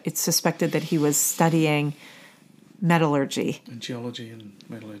was, but it's suspected that he was studying metallurgy. And geology and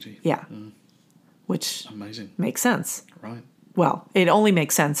metallurgy. Yeah. Which amazing. Makes sense. Right. Well, it only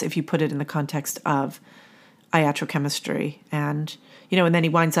makes sense if you put it in the context of iatrochemistry. And, and then he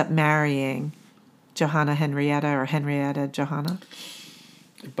winds up marrying Johanna Henrietta or Henrietta Johanna.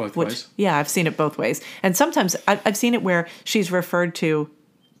 Both ways. Yeah, I've seen it both ways. And sometimes I've seen it where she's referred to,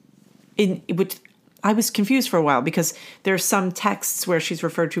 which I was confused for a while because there's some texts where she's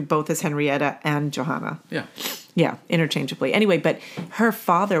referred to both as Henrietta and Johanna. Yeah. Yeah, interchangeably. Anyway, but her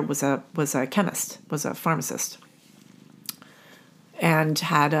father was a chemist, was a pharmacist. And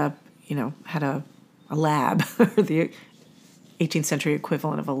had a lab, the 18th century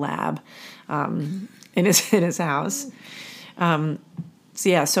equivalent of a lab, in his house.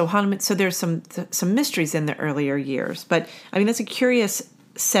 So Hahnemann. So there's some mysteries in the earlier years, but I mean that's a curious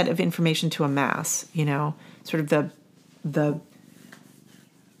set of information to amass. Sort of the.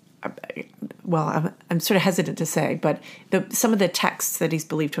 Well, I'm sort of hesitant to say, but some of the texts that he's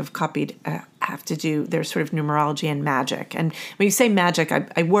believed to have copied have to do, there's sort of numerology and magic. And when you say magic,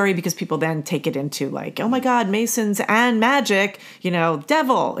 I worry because people then take it into like, oh my God, Masons and magic,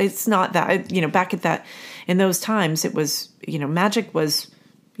 devil. It's not that, back at that, in those times, it was, magic was,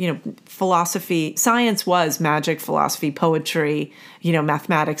 philosophy, science was magic, philosophy, poetry,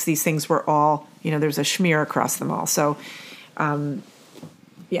 mathematics. These things were all, there's a smear across them all. So,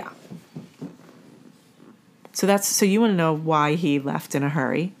 yeah. So you want to know why he left in a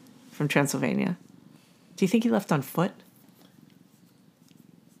hurry from Transylvania? Do you think he left on foot?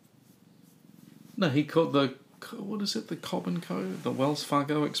 No, he caught the Cobb and Co., the Wells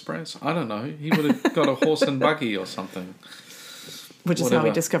Fargo Express? I don't know. He would have got a horse and buggy or something. Which is how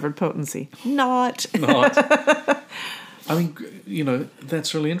he discovered potency. Not. I mean,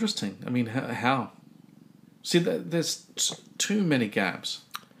 that's really interesting. I mean, how? See, there's too many gaps.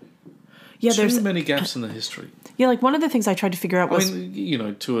 Yeah, there's too many gaps in the history. Yeah, like one of the things I tried to figure out was... I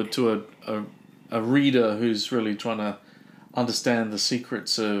mean, to a reader who's really trying to understand the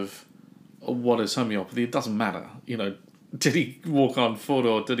secrets of what is homeopathy, it doesn't matter. Did he walk on foot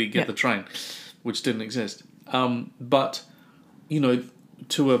or did he get the train, which didn't exist. But,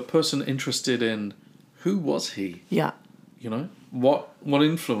 to a person interested in who was he? Yeah. What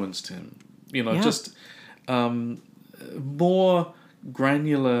influenced him? Just more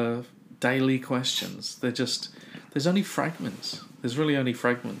granular daily questions. There's only fragments. There's really only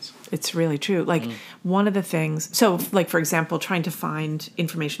fragments. It's really true. Like one of the things, so like for example, trying to find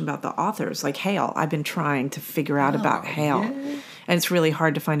information about the authors, like Hale. I've been trying to figure out about Hale. Yeah. And it's really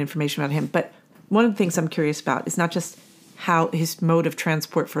hard to find information about him. But one of the things I'm curious about is not just how his mode of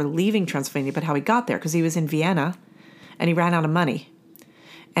transport for leaving Transylvania, but how he got there, because he was in Vienna and he ran out of money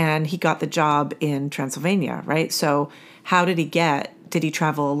and he got the job in Transylvania, right? So how did he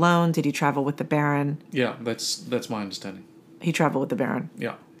travel alone? Did he travel with the Baron? Yeah, that's my understanding. He traveled with the Baron.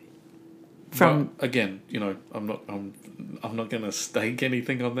 Yeah. But again, I'm not going to stake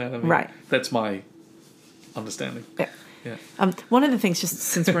anything on that. I mean, right. That's my understanding. Yeah. Yeah. One of the things, just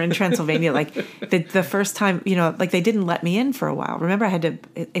since we're in Transylvania, like the first time, like they didn't let me in for a while. Remember,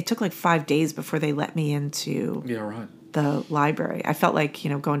 it took like 5 days before they let me into the library. I felt like,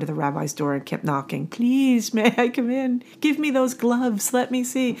 going to the rabbi's door and kept knocking. Please, may I come in? Give me those gloves. Let me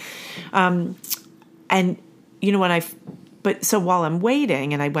see. And, so while I'm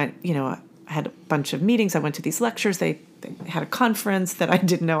waiting and I went, I had a bunch of meetings. I went to these lectures. They had a conference that I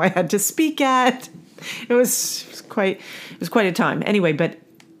didn't know I had to speak at. It was quite a time. Anyway, but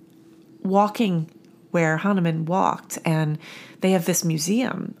walking where Hahnemann walked, and they have this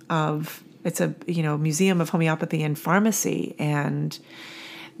museum it's a museum of homeopathy and pharmacy, and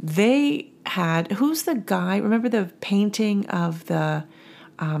they had, who's the guy? Remember the painting of the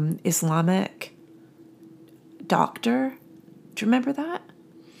Islamic doctor? Do you remember that?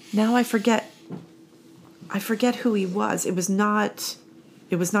 Now I forget who he was. It was not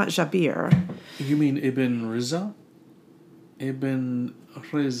Jabir. You mean Ibn Riza? Ibn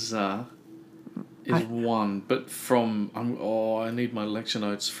Riza is one, but from I need my lecture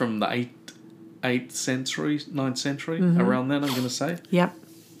notes, from the 8th century, 9th century, around then, I'm going to say. Yep.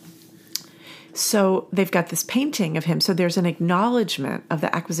 So they've got this painting of him. So there's an acknowledgement of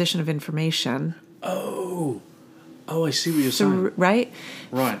the acquisition of information. Oh, I see what you're saying. Right?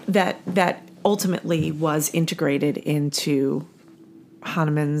 Right. That ultimately was integrated into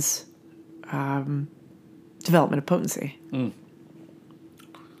Hahnemann's development of potency. Mm.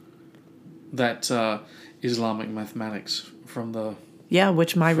 That Islamic mathematics from the... Yeah,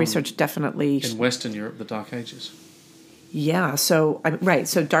 which my research definitely... In Western Europe, the Dark Ages. Yeah, so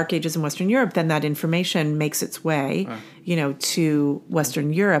Dark Ages in Western Europe, then that information makes its way, to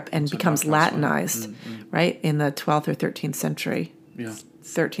Western Europe and becomes Latinized, right, in the 12th or 13th century. Yeah.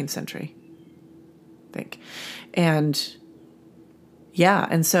 13th century, I think. And, yeah,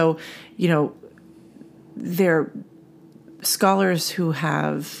 and so, there are scholars who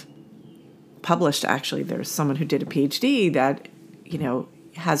have published, actually, there's someone who did a PhD that,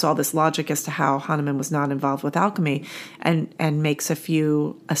 has all this logic as to how Hahnemann was not involved with alchemy and makes a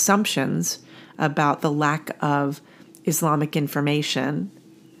few assumptions about the lack of Islamic information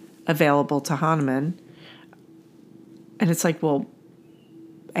available to Hahnemann. And it's like, well,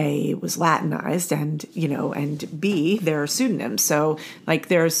 A, it was Latinized, and B, there are pseudonyms. So, I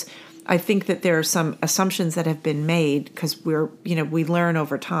think that there are some assumptions that have been made because we learn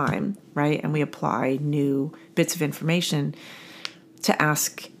over time, right? And we apply new bits of information to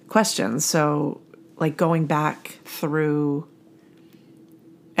ask questions. So, going back through,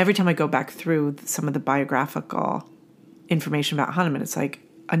 every time I go back through some of the biographical information about Hahnemann, it's like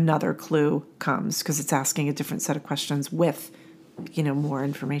another clue comes because it's asking a different set of questions with, more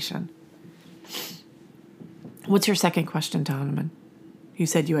information. What's your second question to Hahnemann? You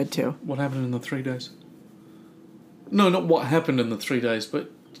said you had 2. What happened in the 3 days? No, not what happened in the 3 days,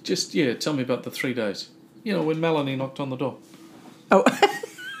 but just, tell me about the 3 days. When Melanie knocked on the door. Oh.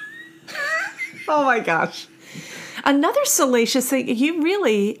 Oh my gosh. Another salacious thing. You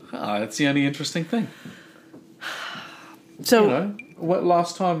really... That's the only interesting thing. So...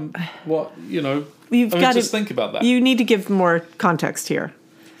 last time, think about that. You need to give more context here.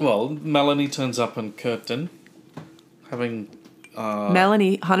 Well, Melanie turns up in Curtin, having...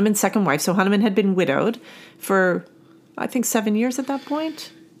 Melanie, Hahnemann's second wife. So Hahnemann had been widowed for, I think, 7 years at that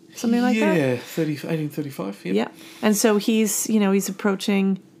point. Something like that? Yeah, 1835. Yeah. And so he's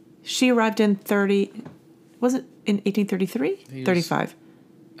approaching... She arrived in 1833? 35.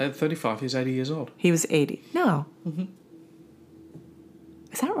 At 35, he's 80 years old. He was 80. No. Mm-hmm.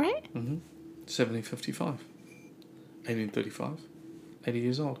 Is that right? Mm-hmm. 1755. 1835. 80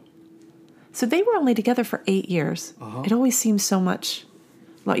 years old. So they were only together for 8 years. Uh-huh. It always seems so much...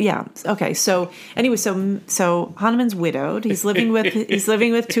 Yeah. Okay. So anyway, so Hahnemann's widowed. He's living with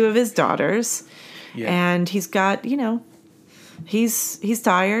 2 of his daughters, and he's got he's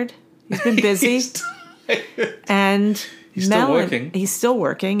tired. He's been busy, and he's still working. He's still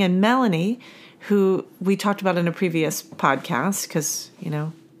working, and Melanie, who we talked about in a previous podcast, because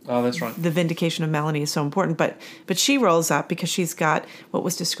Oh, that's right. The vindication of Melanie is so important, but she rolls up because she's got what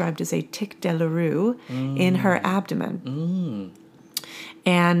was described as a tic de la rue in her abdomen. Mm.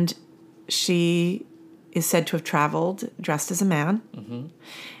 And she is said to have traveled dressed as a man. Mm-hmm.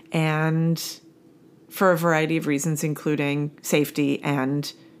 And for a variety of reasons, including safety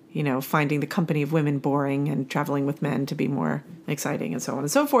and, finding the company of women boring and traveling with men to be more exciting and so on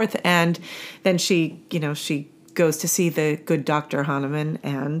and so forth. And then she goes to see the good Dr. Hahnemann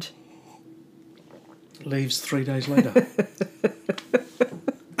and leaves 3 days later.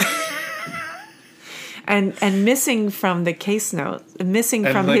 And missing from the case notes, missing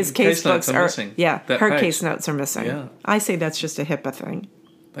and from his case books are missing. Yeah, her page. Case notes are missing. Yeah. I say that's just a HIPAA thing.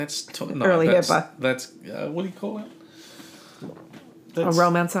 That's early HIPAA. That's what do you call it? A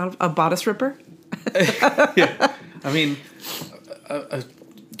romance out of a bodice ripper. Yeah, I mean,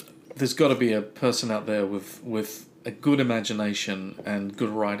 there's got to be a person out there with a good imagination and good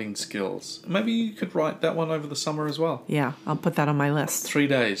writing skills. Maybe you could write that one over the summer as well. Yeah, I'll put that on my list. 3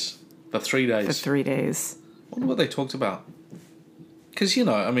 days. The 3 days. The 3 days. I wonder what they talked about. Because,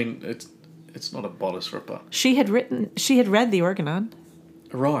 it's not a bodice ripper. She had read the Organon.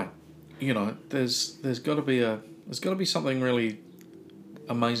 Right. There's got to be something really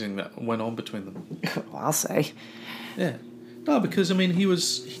amazing that went on between them. Well, I'll say. Yeah. No, because,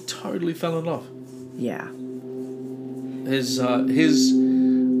 he totally fell in love. Yeah. His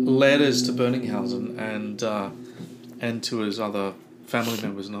letters to Berningshausen and to his other family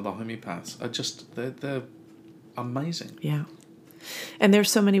members and other homeopaths are just, they're amazing. Yeah. And there's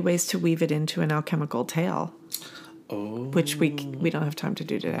so many ways to weave it into an alchemical tale. Oh. Which we don't have time to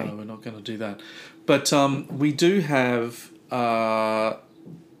do today. No, we're not going to do that. But we do have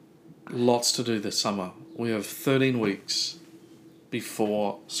lots to do this summer. We have 13 weeks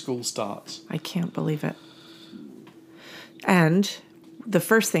before school starts. I can't believe it. And the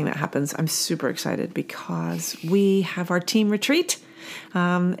first thing that happens, I'm super excited because we have our team retreat.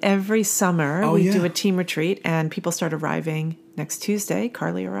 Every summer we do a team retreat and people start arriving next Tuesday.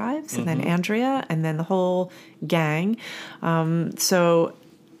 Carly arrives and then Andrea and then the whole gang. So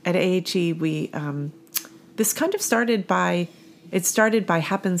at AHE we this kind of started by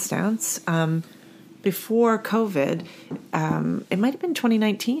happenstance. Before COVID, it might have been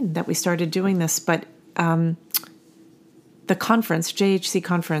 2019 that we started doing this, but the conference, JHC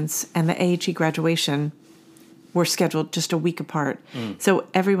conference, and the AHE graduation were scheduled just a week apart. So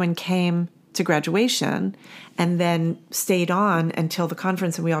everyone came to graduation and then stayed on until the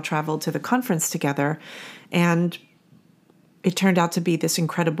conference, and we all traveled to the conference together. And it turned out to be this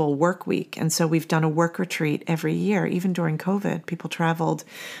incredible work week. And so we've done a work retreat every year, even during COVID. People traveled,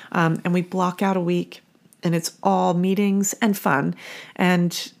 and we block out a week, and it's all meetings and fun.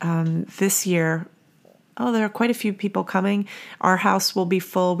 And this year, there are quite a few people coming. Our house will be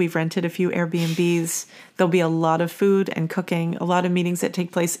full. We've rented a few Airbnbs. There'll be a lot of food and cooking, a lot of meetings that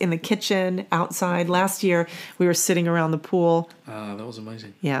take place in the kitchen, outside. Last year, we were sitting around the pool. That was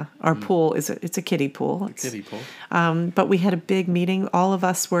amazing. Yeah, our pool it's a kiddie pool. It's a kiddie pool. But we had a big meeting. All of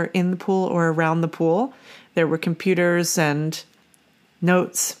us were in the pool or around the pool. There were computers and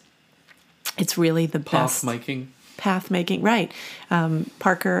notes. It's really the best. Path making, right.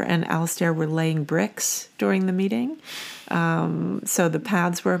 Parker and Alistair were laying bricks during the meeting. So the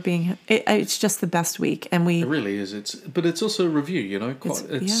paths were being, it's just the best week. And it really is. But it's also a review,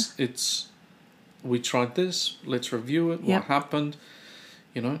 It's, we tried this, let's review it, what happened,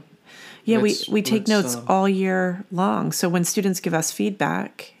 Yeah, we take notes all year long. So when students give us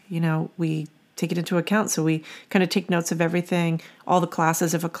feedback, we take it into account. So we kind of take notes of everything, all the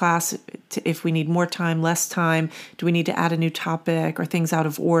classes. If a class, if we need more time, less time, do we need to add a new topic or things out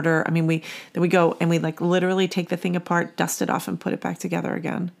of order? Then we go and we literally take the thing apart, dust it off and put it back together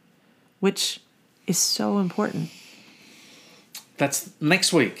again, which is so important. That's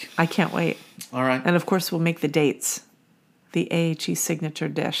next week. I can't wait. All right. And of course we'll make the dates, the AHE signature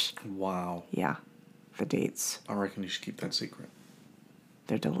dish. Wow. Yeah. The dates. I reckon you should keep that secret.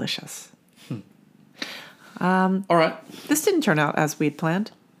 They're delicious. All right. This didn't turn out as we'd planned.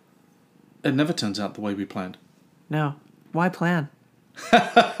 It never turns out the way we planned. No. Why plan?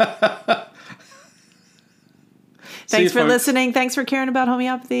 Thanks for listening. Thanks for caring about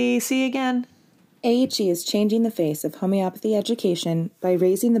homeopathy. See you again. AHE is changing the face of homeopathy education by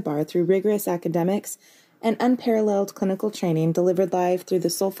raising the bar through rigorous academics and unparalleled clinical training delivered live through the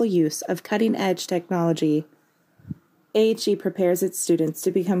soulful use of cutting-edge technology. AHE prepares its students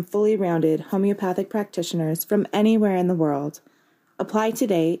to become fully rounded homeopathic practitioners from anywhere in the world. Apply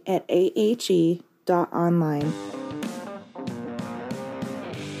today at ahe.online.